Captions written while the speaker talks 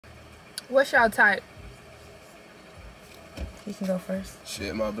What's y'all type? You can go first.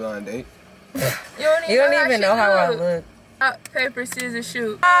 Shit, my blind date. You don't even know how I look. Rock, paper, scissors,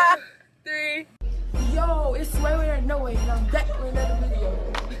 shoot. 3. Yo, it's Sway Way No Way, and I'm back with another video.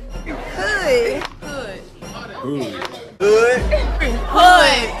 Hood. Hood. Hood.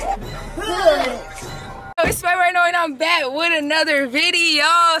 Oh, it's Sway Way No Way, and I'm back with another video.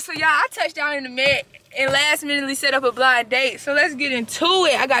 So y'all, I touched down in the Met and last minutely set up a blind date. So let's get into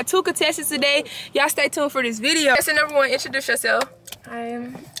it. I got 2 contestants today. Y'all stay tuned for this video. Contestant number 1, introduce yourself.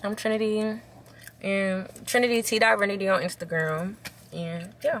 I'm Trinity, and Trinity t.rinidy on Instagram,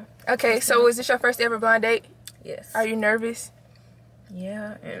 and yeah. Okay, so is this your first ever blind date? Yes. Are you nervous?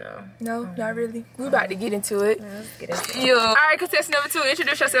 Yeah, No, not really. We about to get into it. Yeah, let's get into it. Yeah. All right, contestant number 2,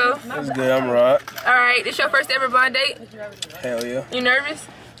 introduce yourself. That's good, I'm Rod. All right, this your first ever blind date? Hell yeah. You nervous?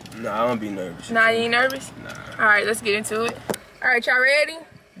 Nah, I don't be nervous. Nah, you ain't nervous? Nah. All right, let's get into it. All right, y'all ready?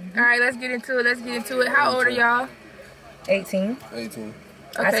 All right, let's get into it. How old are y'all? 18. 18.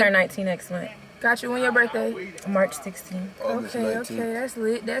 Okay. I turn 19 next month. Got you. When your birthday? March 16th. August Okay, 19. okay, that's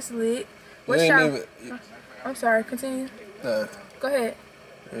lit. You What's ain't y'all? even, I'm sorry, continue. nah, Go ahead.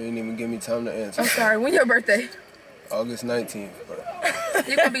 you ain't even give me time to answer. I'm sorry, when your birthday? August 19th, bro.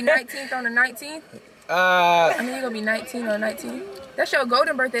 You gonna be 19th on the 19th? I mean, you gonna be 19 on the 19th? That's your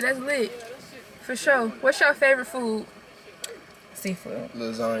golden birthday, that's lit. For sure. What's your favorite food? Seafood.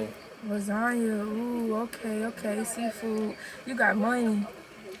 Lasagna. Lasagna. Ooh, okay. Seafood. You got money.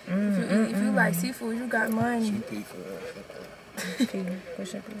 If you like seafood, you got money. GP for that.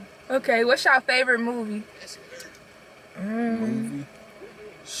 Push up. Okay, what's your favorite movie? Movie?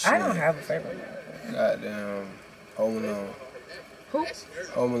 I don't have a favorite movie. Goddamn. Home Alone. Who?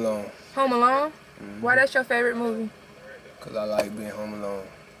 Home Alone. Home Alone? Why that's your favorite movie? Because I like being home alone.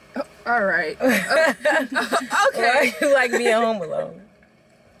 All right. Okay. You like being home alone?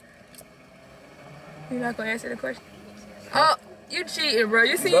 You're not gonna answer the question? Oh, you cheating, bro.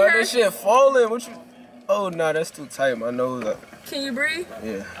 You see Bro, her? that shit falling. What you? Oh, nah, that's too tight. My nose up. Can you breathe?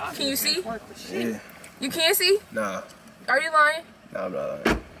 Yeah. Can you see? Yeah. You can't see? Nah. Are you lying? Nah, I'm not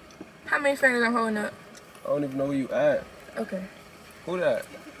lying. How many fingers I'm holding up? I don't even know where you at. Okay. Who that?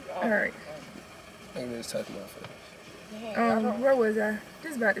 All right. I can just touch my face. Where was I?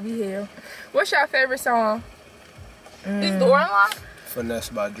 This about to be hell. What's your favorite song? Is Door Unlocked? Finesse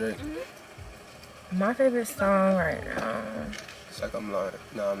by Drake. My favorite song right now. It's like I'm lying.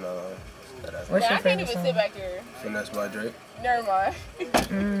 No, I'm not lying. What's your I can't favorite even song? sit back here. Finesse by Drake. Never mind.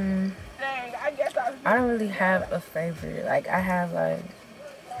 Dang, I guess I don't really have a favorite. Like, I have like...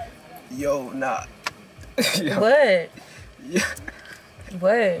 Yo, nah. Yo. What? Yeah.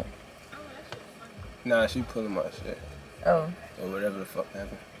 What? Nah, she pulling my shit. Oh. Or whatever the fuck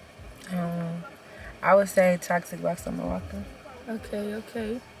happened. I would say Toxic by Summer Walker.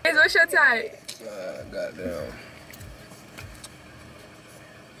 Okay. What's your type? Goddamn.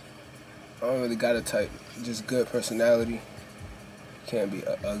 I don't really got a type. Just good personality. Can't be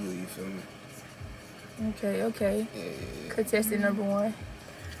ugly, you feel me? Okay. Yeah. Contestant number 1.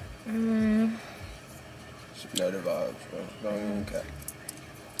 She know the vibes, bro. Don't even care.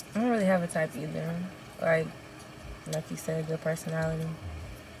 I don't really have a type either. Like you said, good personality.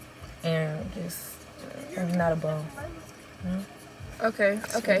 And just, I'm not a bum. Okay.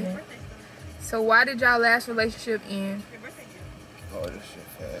 So why did y'all last relationship end? Oh, this shit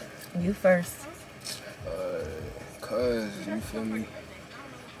fast. You first. Cause, you feel me?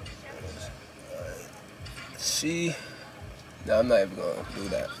 Nah, I'm not even gonna do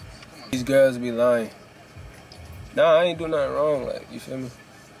that. These girls be lying. Nah, I ain't do nothing wrong, like, you feel me?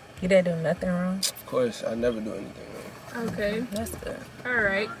 You didn't do nothing wrong? Of course, I never do anything wrong. Okay. That's good. All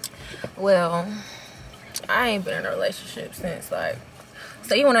right. Well, I ain't been in a relationship since, like...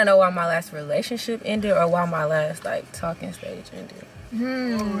 So you want to know why my last relationship ended or why my last, like, talking stage ended?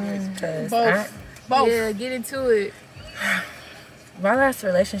 Both. Yeah, get into it. My last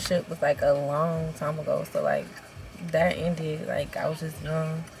relationship was, like, a long time ago. So, like, that ended, like, I was just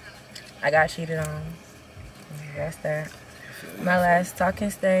young. I got cheated on. That's that. My last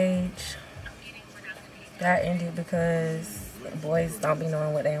talking stage, that ended because boys don't be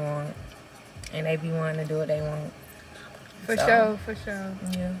knowing what they want. And they be wanting to do what they want. For sure.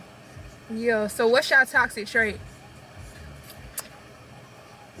 Yeah. Yo, so what's your toxic trait?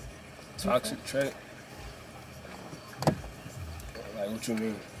 Toxic trait? Like, what you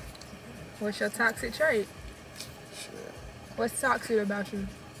mean? What's your toxic trait? Shit. What's toxic about you?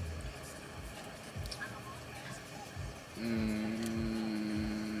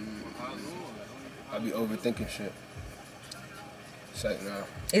 I be overthinking shit. It's like, nah.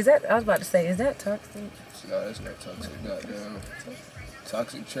 Is that, I was about to say, is that toxic? No, that's not toxic. Goddamn.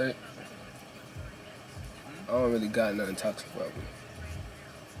 Toxic trait? I don't really got nothing toxic about me.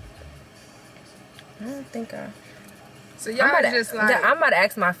 I don't think I. So y'all just like. I'm about to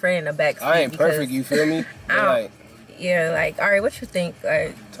ask my friend in the back seat. I ain't perfect, you feel me? Like, yeah, like, all right, what you think?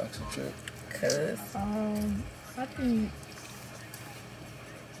 Like, toxic trick. Cause I think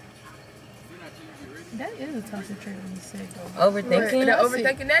that is a toxic trait when you say though. overthinking. The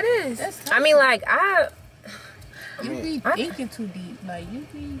overthinking that is. That's toxic. I mean, like, you be thinking too deep. Like you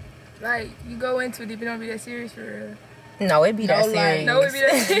be Like you go into deep, it don't be that serious for real. no, it be that like, serious. No, it be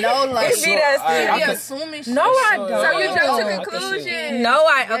that serious. no like It be that you be serious. assuming shit. No, I don't. So you jump to No. conclusion. No,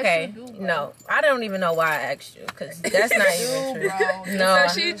 Yes, okay. you do, bro. No, I don't even know why I asked you, because that's not even true. Bro. No,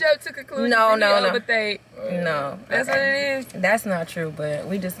 So she jumped to conclusion. No, and you no, no. overthink. no. That's okay. what it is. That's not true, but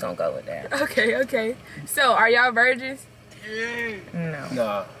we just gonna go with that. Okay. So are y'all virgins? No.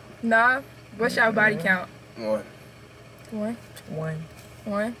 Nah. Nah. What's y'all body count? One.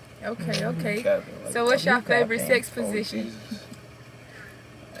 One. Okay. Capping, like, So what's your You favorite capping. sex position? Jesus.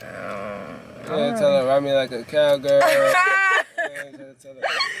 Yeah, tell her ride me like a cowgirl. Yeah, tell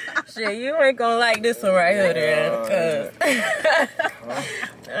her. Shit, you ain't gonna like this one right here, then, cause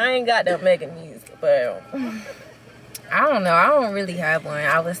I ain't got that making music, but I don't know. I don't really have one.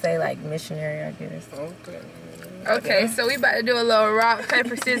 I would say like missionary, I guess. Okay, so we about to do a little rock,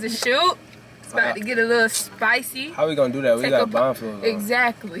 paper, scissors, shoot. It's about to get a little spicy. How we gonna do that? We Take got a- blindfolds on.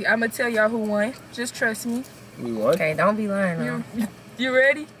 Exactly. I'm gonna tell y'all who won. Just trust me. We won? Okay, don't be lying now. You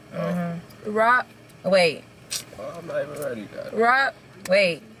ready? Rock, Wait, Oh, I'm not even ready, guys. rock,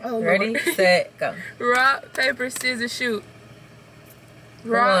 wait. Oh, Ready, Lord. set, go. rock, paper, scissors, shoot. Who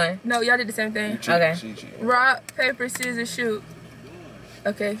Rock. won? No, y'all did the same thing. Okay. She cheated. Rock, paper, scissors, shoot.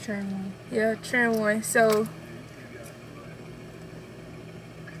 Okay. Turn Yeah, Trent won. So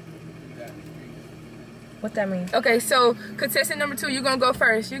What that mean? okay, so contestant number 2, you're gonna go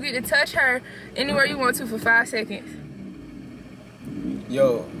first. You get to touch her anywhere you want to for 5 seconds.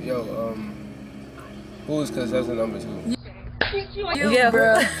 Yo, who's contestant number 2? You, Yeah.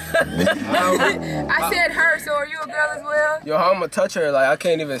 bro. I said her, so are you a girl as well? Yo, how I'm gonna touch her? Like, I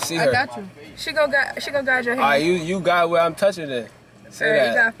can't even see her. I got you. She gonna guide your hand. Alright, you got where I'm touching it. Say Alright,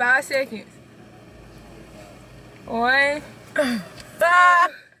 you that. got 5 seconds. 1, 3,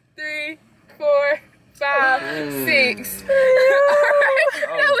 4, 5, 6. Alright,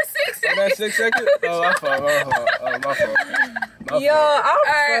 that was 6 Oh, seconds. that's 6 seconds? Oh, my fault. Oh, my fault. My Yo, fault. I'm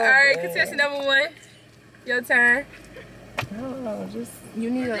Alright, contestant number 1. Your turn. No, just You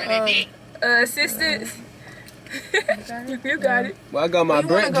need a Assistance. You got it. Well, I got my You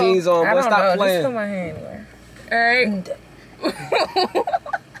wanna Brent go? jeans on, I but don't stop know. Just put playing. my hand anywhere. Alright.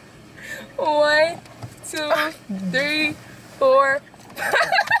 1, 2, 3, 4.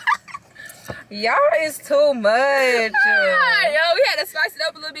 Y'all is too much. Yo, we had to spice it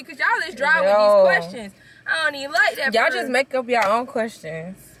up a little bit because y'all is dry Yo. with these questions. I don't even like that. Y'all part. just make up your own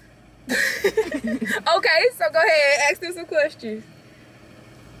questions. Okay, so go ahead, ask them some questions.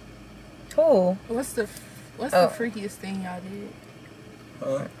 Who? what's the Oh. freakiest thing y'all did?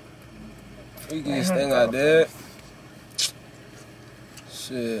 Huh? Freakiest thing I did?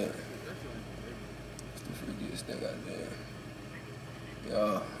 Shit. What's the freakiest thing I did?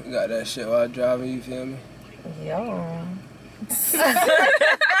 Yo, you got that shit while driving, you feel me? Yo.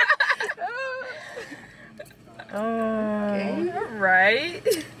 Right.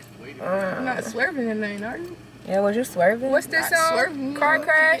 You're not swerving in lane, are you? Yeah, was you swerving? What's this Not song? swerving. Car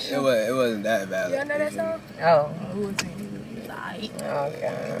Crash? It wasn't that bad. Y'all know that song? Oh, Who was it? Light.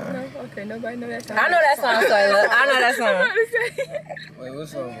 okay. No? Okay, nobody know that song. I know that song, Soyla. I know that song. Wait,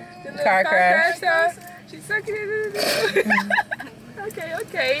 what's wrong? The little Car Crash. song. She's sucking it.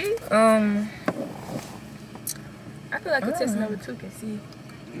 Okay. I feel like contestant number 2 can see.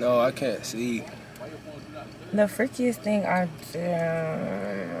 No, I can't see. The freakiest thing I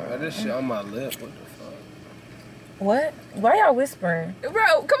did. Got this shit on my lip. What the fuck? What? Why y'all whispering? Bro,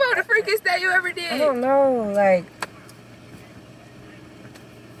 come on, the freakiest thing you ever I did. don't know. Like,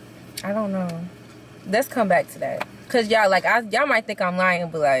 I don't know. Let's come back to that. Cause y'all like y'all might think I'm lying,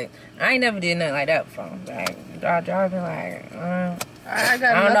 but like I ain't never did nothing like that before. Like y'all driving like I I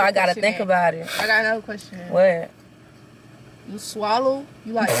got don't know. I gotta question think then. about it. I got another question. What? You swallow?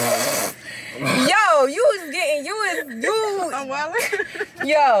 You like? Yo, you I'm wilding.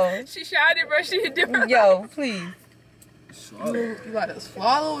 yo, She shouted, bro. She did different. yo, please. You like to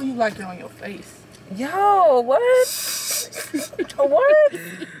swallow or you like it on your face? Yo, what? What?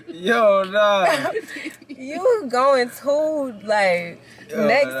 Yo, nah. You going too like Yo,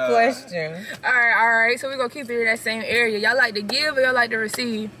 next nah. question. All right. So we're going to keep it in that same area. Y'all like to give or y'all like to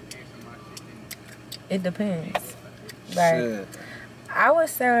receive? It depends. Like Shit. I would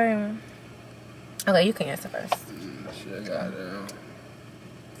say Okay, you can answer first. Shit, goddamn.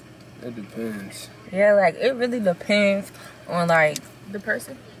 It depends. Yeah, like it really depends on like The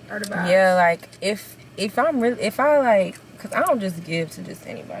person or the vibe? yeah, like if I like, cause I don't just give to just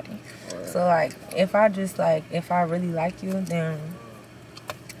anybody. Right. So like if I really like you, then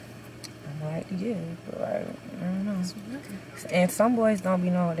I'm like to give. But like I don't know. And some boys don't be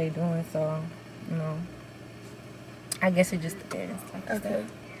knowing what they doing, so you know. I guess it just depends. Like I said.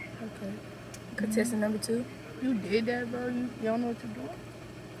 Okay. Contestant number 2. You did that, bro. You don't know what you're doing.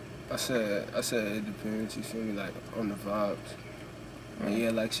 I said it depends, you feel me, like on the vibes. And yeah,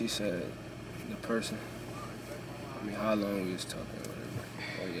 like she said, the person. I mean, how long we was talking, whatever.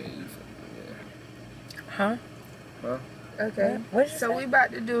 Oh yeah, you feel me, yeah. Huh? Huh? Okay. What did you So say? we about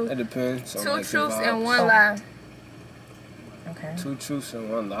to do It depends on 2 like, the truths and vibes. 1 lie. Okay. 2 truths and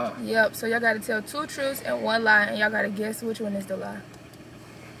 1 lie. Yep. So y'all gotta tell 2 truths and 1 lie, and y'all gotta guess which one is the lie.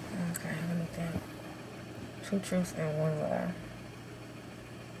 Okay, let me think. 2 truths and 1 lie.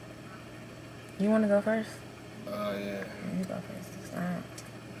 You want to go first? Yeah. You go first. Alright.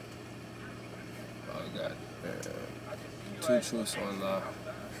 I got 2 truths, 1 lie.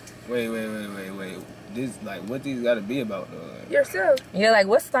 Wait. This, like, what these gotta be about, though? Like, Yourself. Yeah, like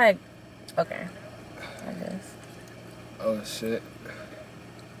what's like? Okay, I guess. oh, shit.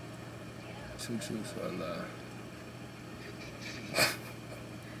 2 truths, 1 lie.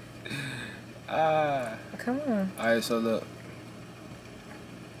 Come on. Alright, so look.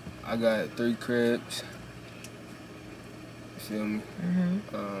 I got 3 cribs. You feel me? Mhm.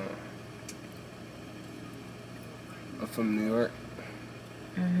 I'm from New York.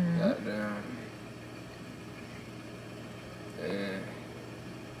 Mhm. Goddamn. And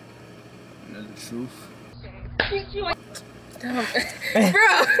another truth. Bro,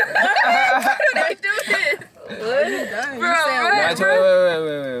 how do they do this? Wait.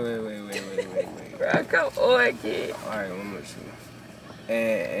 Bro, come on, kid. Alright, one more truth.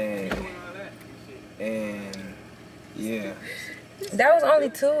 And yeah. That was only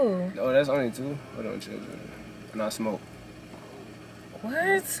 2. Oh, that's only 2? Hold on, chill. And I smoke.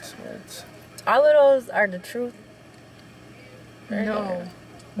 What? Smokes. All of those are the truth? No.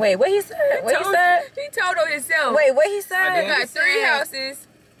 Wait, what he said? What he said? He told on himself. Wait, what he He said? got 3 houses.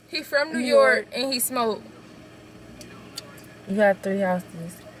 He from New York and he smoked. You got 3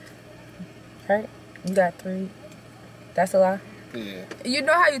 houses. Right? You got 3. That's a lie? Yeah. You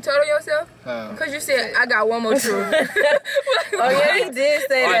know how you told on yourself? How? Because you said, I got 1 more truth. Oh, yeah, he did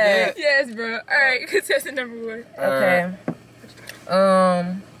say I that. did? Yes, bro. All right, contestant number 1. Okay.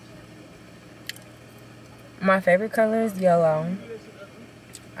 My favorite color is yellow.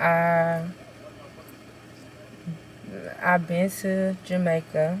 I've been to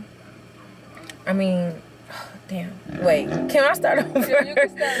Jamaica. I mean, damn. Wait, can I start over? Yeah, you can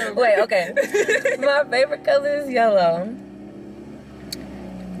start over. Wait, okay. My favorite color is yellow.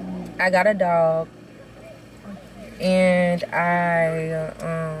 I got a dog. And yeah.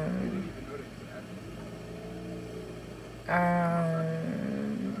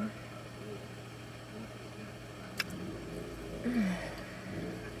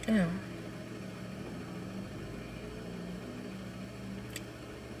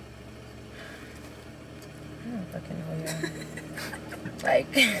 I don't fucking know, yeah. Like,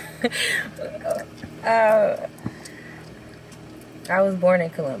 I was born in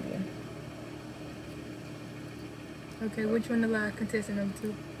Colombia. Okay, which one the lie? Contestant number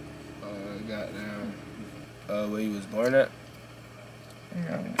 2. Goddamn. Where you was born at?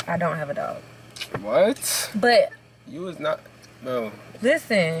 No, I don't have a dog. What? But You was not, bro.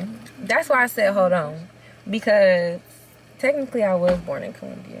 listen, that's why I said hold on, because technically I was born in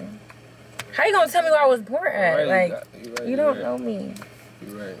Colombia. How you gonna tell me where I was born at? Right, Like, you don't right. know me.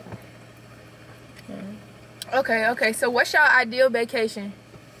 You're right. Okay, so what's your ideal vacation?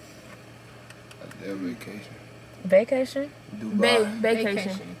 Ideal vacation. Vacation? Dubai.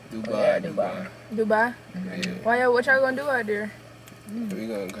 Vacation. Dubai. Yeah, Dubai. Dubai? Yeah. Why y'all, what y'all gonna do out there? We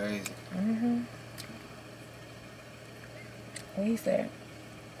going crazy. What he said?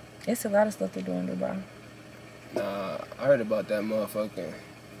 It's a lot of stuff to do in Dubai. Nah, I heard about that motherfucking.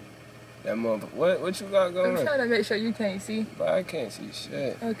 What you got I'm going? trying to make sure you can't see. But I can't see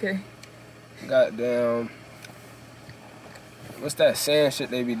shit. Okay. Goddamn. What's that sand shit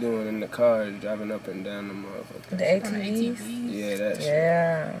they be doing in the cars, driving up and down the motherfucker? The ATVs? Yeah, that shit.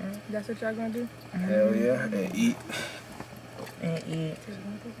 Yeah. That's what y'all gonna do? Hell yeah. And eat. And eat.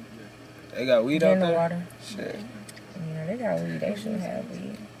 They got weed Get out in the there? water. Shit. Yeah, they got weed. They should have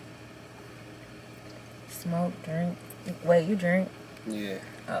weed. Smoke, drink. Wait, you drink? Yeah.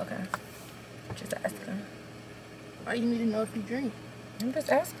 Oh, okay. Just asking. Why you need to know if you drink? I'm just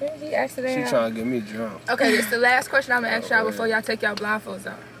asking. He asked it She out. trying to get me drunk. Okay, it's the last question I'm gonna ask y'all before y'all take y'all blindfolds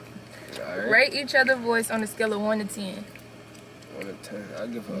off. Alright. Rate each other's voice on a scale of 1 to 10. 1 to 10. I'll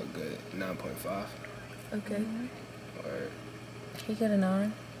give her a good 9.5. Okay. Alright. He get a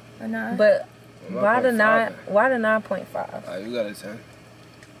 9. A 9? But Well, why the 9? 9.5. Why the 9.5? Alright, you got a 10.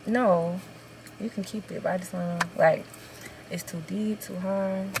 No, you can keep it. But I just wanna like, it's too deep, too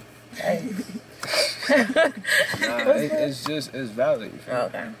hard. Like, It's valid. You feel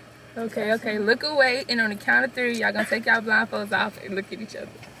me? okay. Okay. Look away, and on the count of 3, y'all gonna take y'all blindfolds off and look at each other.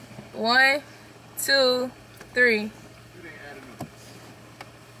 1, 2, 3.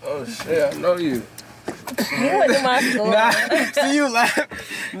 Oh shit, I know you. You went to my school. Nah, see you laugh.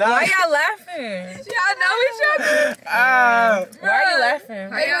 Nah. Why y'all laughing? Y'all know each other? Why are you laughing?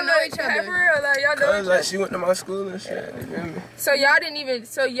 How y'all know each other? For real, like y'all know Cause each like other. she went to my school and shit. You feel me? So y'all didn't even.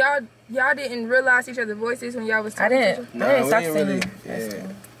 So y'all didn't realize each other's voices when y'all was I talking. didn't. To each Nah, I didn't we talk ain't to really.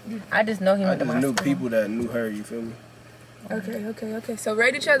 him. Yeah. I just know he I went to just my knew school. people that knew her. You feel me? other? Okay. So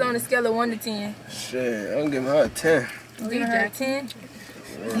rate each other on a scale of 1 to 10. Shit, I'm giving her a 10. Giving her a 10.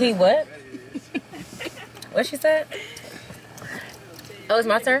 He what? What she said? Oh, it's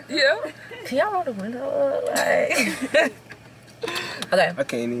my turn? Yeah. Can y'all roll the window up? Like... Okay. I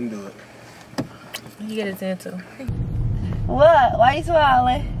can't even do it. You get a 10 too. What? Why you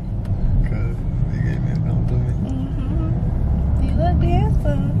smiling? Cause you gave me a compliment. You look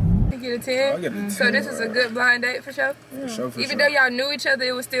handsome. You get a I'll 10. get a 10. So this was a good blind date for sure. For sure, for Even sure. though y'all knew each other,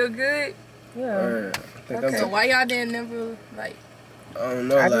 it was still good. Yeah. Word. I think Okay. So why y'all didn't never like I don't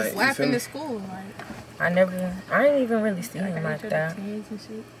know, I like, just you laugh feel in me? the school? Like I ain't even really seen him like that. tens and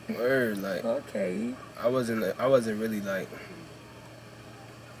shit. Word, like, Okay. I wasn't really like,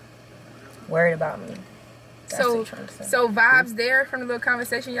 Worried about me. That's what So you're trying to say. so vibes there from the little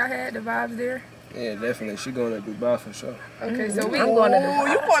conversation y'all had. The vibes there. yeah, definitely. She going to Dubai for sure. Okay. So we. I'm going to Oh,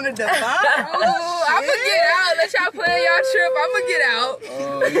 you Dubai. want to define? Ooh, I'm gonna get out. Let y'all plan y'all trip. I'm gonna get out.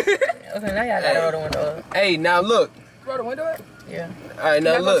 Okay, now y'all gotta roll the window up. Hey, now look. Roll the window up. Yeah. All right, now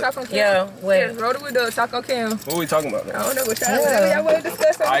Y'all gonna look. talk on cam? Yeah, wait. Yeah, roll the window up. Talk on cam. What we talking about I now? don't know what y'all. Whatever y'all want to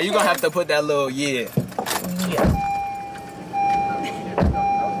discuss. All right, you gonna have to put that little yeah. Yeah.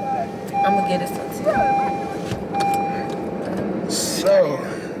 I'm gonna get this one too. So,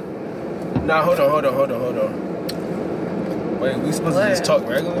 now hold on. Wait, we supposed to just talk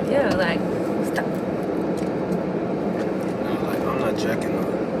regular? Yeah, like, stop. No, like, I'm not jacking on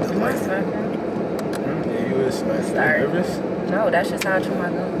the Am I light. smacking? Yeah, you was smacking. You Sorry. nervous? No, that's just how I chew my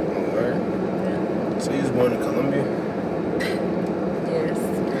gum. Oh, word. Yeah. So you was born in Colombia? Yes.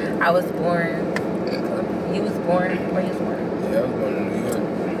 I was born in Columbia. You was born where you was born? Yeah, I was born in New York.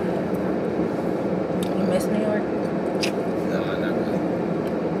 You miss New York? Nah, not really.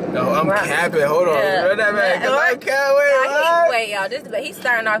 No, I'm Wow. capping. Hold on. Yeah. Run that back. Cause What? I can't wait. Wait, y'all. He's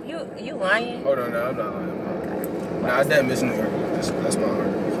starting off. You lying? Hold on, now I'm not lying. Okay. Nah, I did miss New York. That's my heart.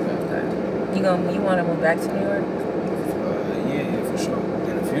 Okay. You want to move back to New York? Yeah, for sure.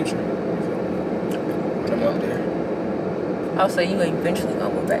 In the future. When I'm up there. Oh, so you eventually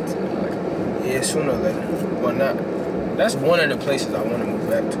gonna move back to New York? Yeah, sooner or later. Well, not. That's one of the places I want to move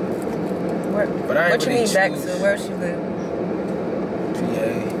back to. Where? But I ain't What you really mean back choose. to? Where she live? PA.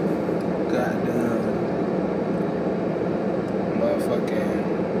 Goddamn.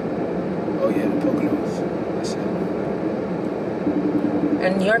 Motherfucking. Oh yeah, the Poconos. That's it.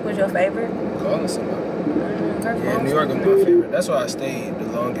 And New York was your favorite? Calling somebody. Her Yeah, phone. New York was my favorite. That's why I stayed the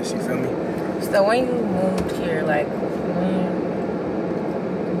longest. You feel me? So when you moved here, like when?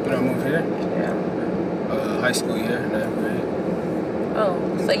 When I moved here, Yeah. high school year, 9th grade. Oh,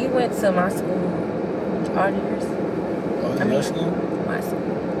 so you went to my school all the years? Oh, I mean- your school? My school.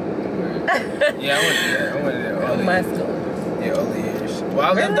 Yeah, I went there all the My years. school. Yeah, all the years. Well, I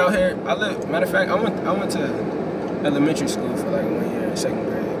lived out here. Matter of fact, I went to elementary school for like 1 year, 2nd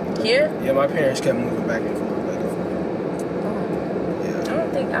grade. Here? Yeah, my parents kept moving back and forth. Oh.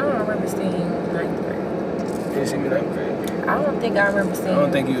 Yeah. I don't remember seeing you in 9th grade. You didn't see me in 9th grade? I don't think I remember seeing I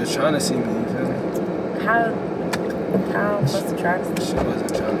don't think you was trying to see me, you feel me? How am I supposed to try to see She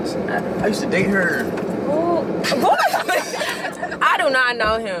wasn't trying to see me. I I used to date her. I do not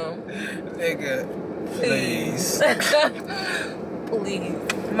know him. Nigga, please. Please.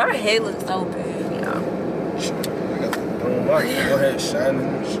 My head looks so big, y'all. I got the dome. My forehead shining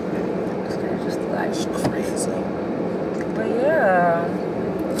and shit. It's just like, It's crazy. but yeah,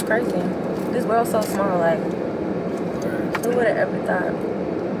 it's crazy. This world's so small, like, who would have ever thought?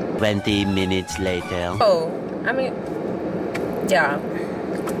 20 minutes later. Oh, I mean, yeah.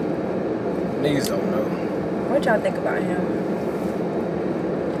 Niggas don't know. What y'all think about him?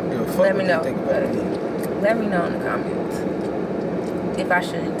 Give a fuck Let what me they know. think about me. Let me know in the comments. if I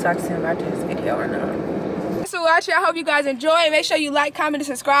should talk to him after this video or not. Thanks for watching. I hope you guys enjoy. Make sure you like, comment, and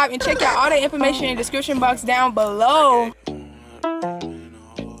subscribe, and check out all the information in the description box down below.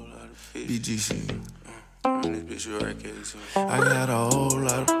 BGC. I got a whole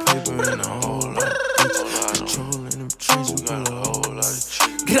lot of paper and a whole lot of bitches. Controlling them trees, we got a whole lot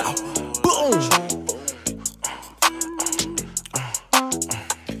of. Get out! Boom!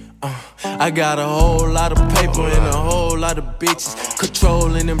 I got a whole lot of paper and a whole lot of bitches.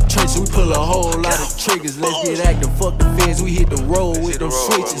 Controlling them trenches, we pull a whole lot of triggers. Let's get active, fuck the feds, we hit the road with them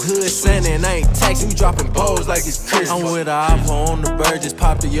switches. Hood Santa and I ain't taxing, we dropping balls like it's Christmas. I'm with a iPhone on the bird, just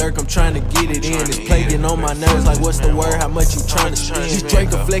pop the yerk, I'm trying to get it in. It's plaguing on my nerves like what's the word, how much you trying to spend. Just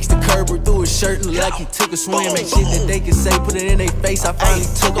Draco flex the curb through his shirt, look like he took a swim. Make shit that they can say, put it in their face, I finally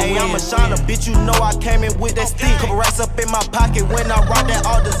took a win. I'm a shiner, bitch, you know I came in with that stick. Couple racks up in my pocket when I rock that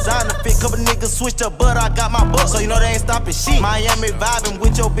all designer fit. Couple niggas switched up, but I got my buck, so you know they ain't stopping shit. Miami vibing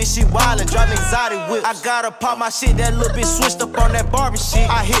with your bitch, she wildin', driving exotic whips. I gotta pop my shit, that little bitch switched up on that Barbie shit.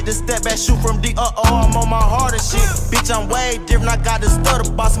 I hit the step back, shoot from D, I'm on my heart and shit. Bitch, I'm way different, I got the stutter,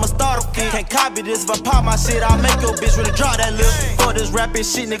 boss, my starter fit. Can't copy this, if I pop my shit, I'll make your bitch really drop that lip. For this rapping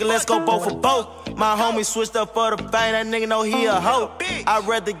shit, nigga, let's go both for both. My homie switched up for the fame, that nigga know he a hoe. I'd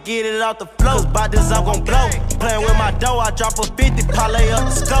rather get it off the flow, cause by this I'm gon' blow. Playing with my dough, I drop a 50, parlay up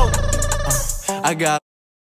the scope. I got